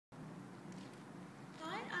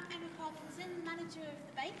Parkinson, manager of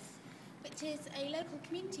the base, which is a local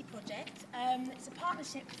community project. It's a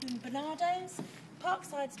partnership between Barnardo's,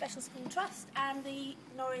 Parkside Special School Trust and the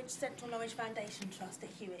Central Norwich Foundation Trust at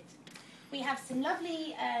Hewitt. We have some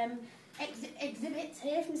lovely exhibits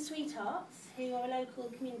here from Sweethearts, who are a local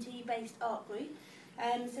community-based art group.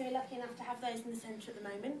 So we're lucky enough to have those in the centre at the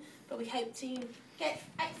moment, but we hope to get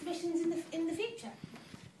exhibitions in the future.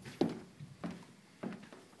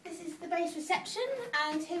 This is the base reception,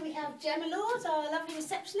 and here we have Gemma Lord, our lovely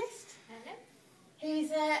receptionist. Hello.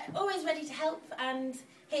 Who's always ready to help and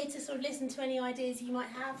here to sort of listen to any ideas you might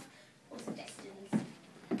have or suggestions.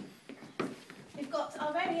 We've got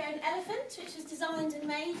our very own elephant, which was designed and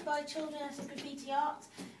made by children at a graffiti art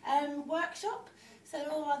workshop, so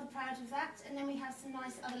we're all rather proud of that. And then we have some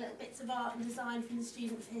nice other little bits of art and design from the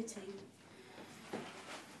students here too.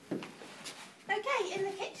 Okay, in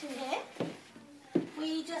the kitchen here,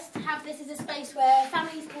 we just have this as a space where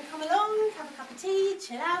families can come along, have a cup of tea,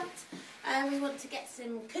 chill out. We want to get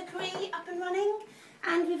some cookery up and running.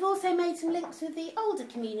 And we've also made some links with the older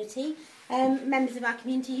community, members of our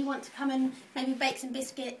community who want to come and maybe bake some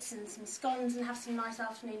biscuits and some scones and have some nice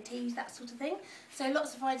afternoon teas, that sort of thing. So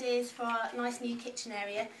lots of ideas for our nice new kitchen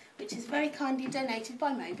area, which is very kindly donated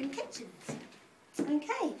by Mogan Kitchens.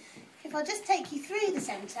 Okay, if I'll just take you through the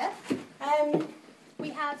centre, we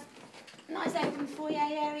have a nice open foyer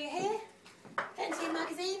area here, plenty of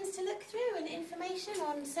magazines to look through and information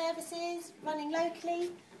on services running locally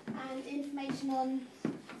and information on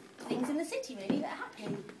things in the city really that are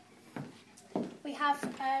happening. We have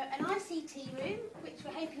an ICT room which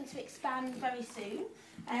we're hoping to expand very soon,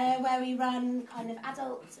 where we run kind of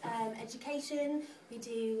adult education. We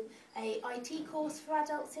do a IT course for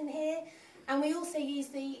adults in here. And we also use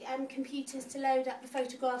the computers to load up the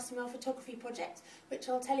photographs from our photography project, which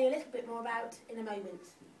I'll tell you a little bit more about in a moment.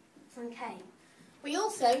 Okay. We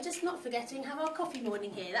also, just not forgetting, have our coffee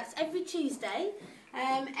morning here. That's every Tuesday.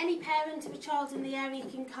 Any parent of a child in the area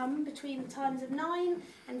can come between the times of 9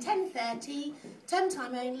 and 10:30, term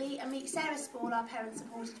time only, and meet Sarah Spall, our parent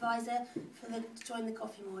support advisor, to join the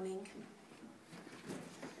coffee morning.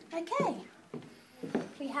 Okay.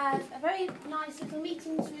 We have a very nice little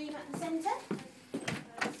meetings room at the centre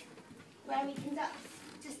where we conduct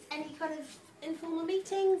just any kind of informal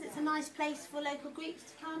meetings. It's a nice place for local groups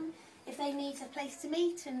to come if they need a place to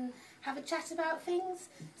meet and have a chat about things.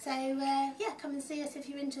 So yeah, come and see us if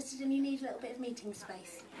you're interested and you need a little bit of meeting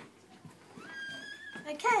space.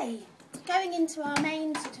 Okay, going into our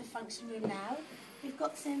main sort of function room now. We've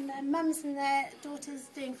got some mums and their daughters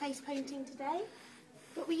doing face painting today.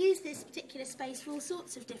 But we use this particular space for all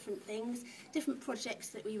sorts of different things, different projects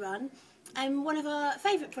that we run. One of our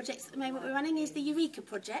favourite projects at the moment we're running is the Eureka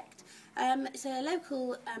project. It's a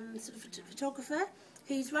local sort of photographer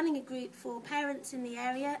who's running a group for parents in the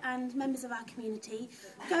area and members of our community,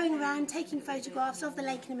 going around taking photographs of the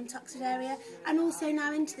Lakenham and Tuxford area and also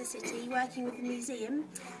now into the city, working with the museum.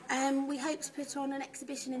 We hope to put on an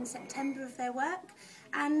exhibition in September of their work,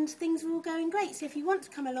 and things are all going great. So if you want to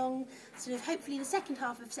come along, sort of hopefully the second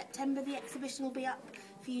half of September, the exhibition will be up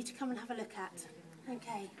for you to come and have a look at.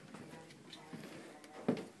 Okay.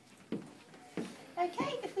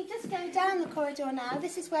 Okay, if we just go down the corridor now,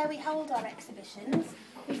 this is where we hold our exhibitions.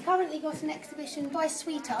 We've currently got an exhibition by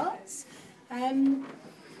Sweethearts, and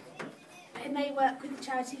they work with the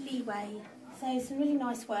charity Leeway. So some really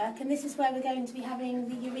nice work, and this is where we're going to be having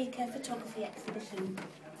the Eureka photography exhibition.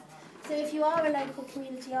 So if you are a local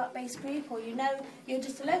community art-based group, or you know you're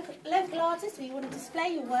just a local artist or you want to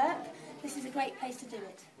display your work, this is a great place to do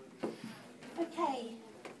it. Okay,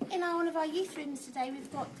 in one of our youth rooms today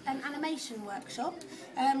we've got an animation workshop,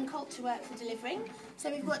 culture work for delivering. So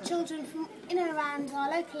we've got children from in and around our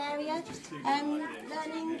local area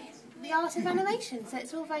learning the art of animation, so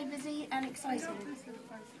it's all very busy and exciting.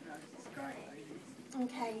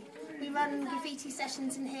 Okay, we run graffiti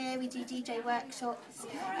sessions in here, we do DJ workshops,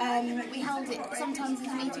 we hold it sometimes as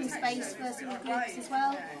a meeting space for sort of groups as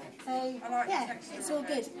well, so yeah, it's all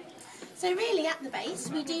good. So really at the base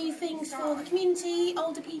we do things for the community,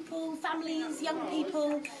 older people, families, young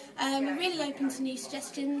people. We're really open to new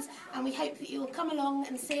suggestions and we hope that you'll come along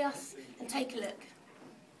and see us and take a look.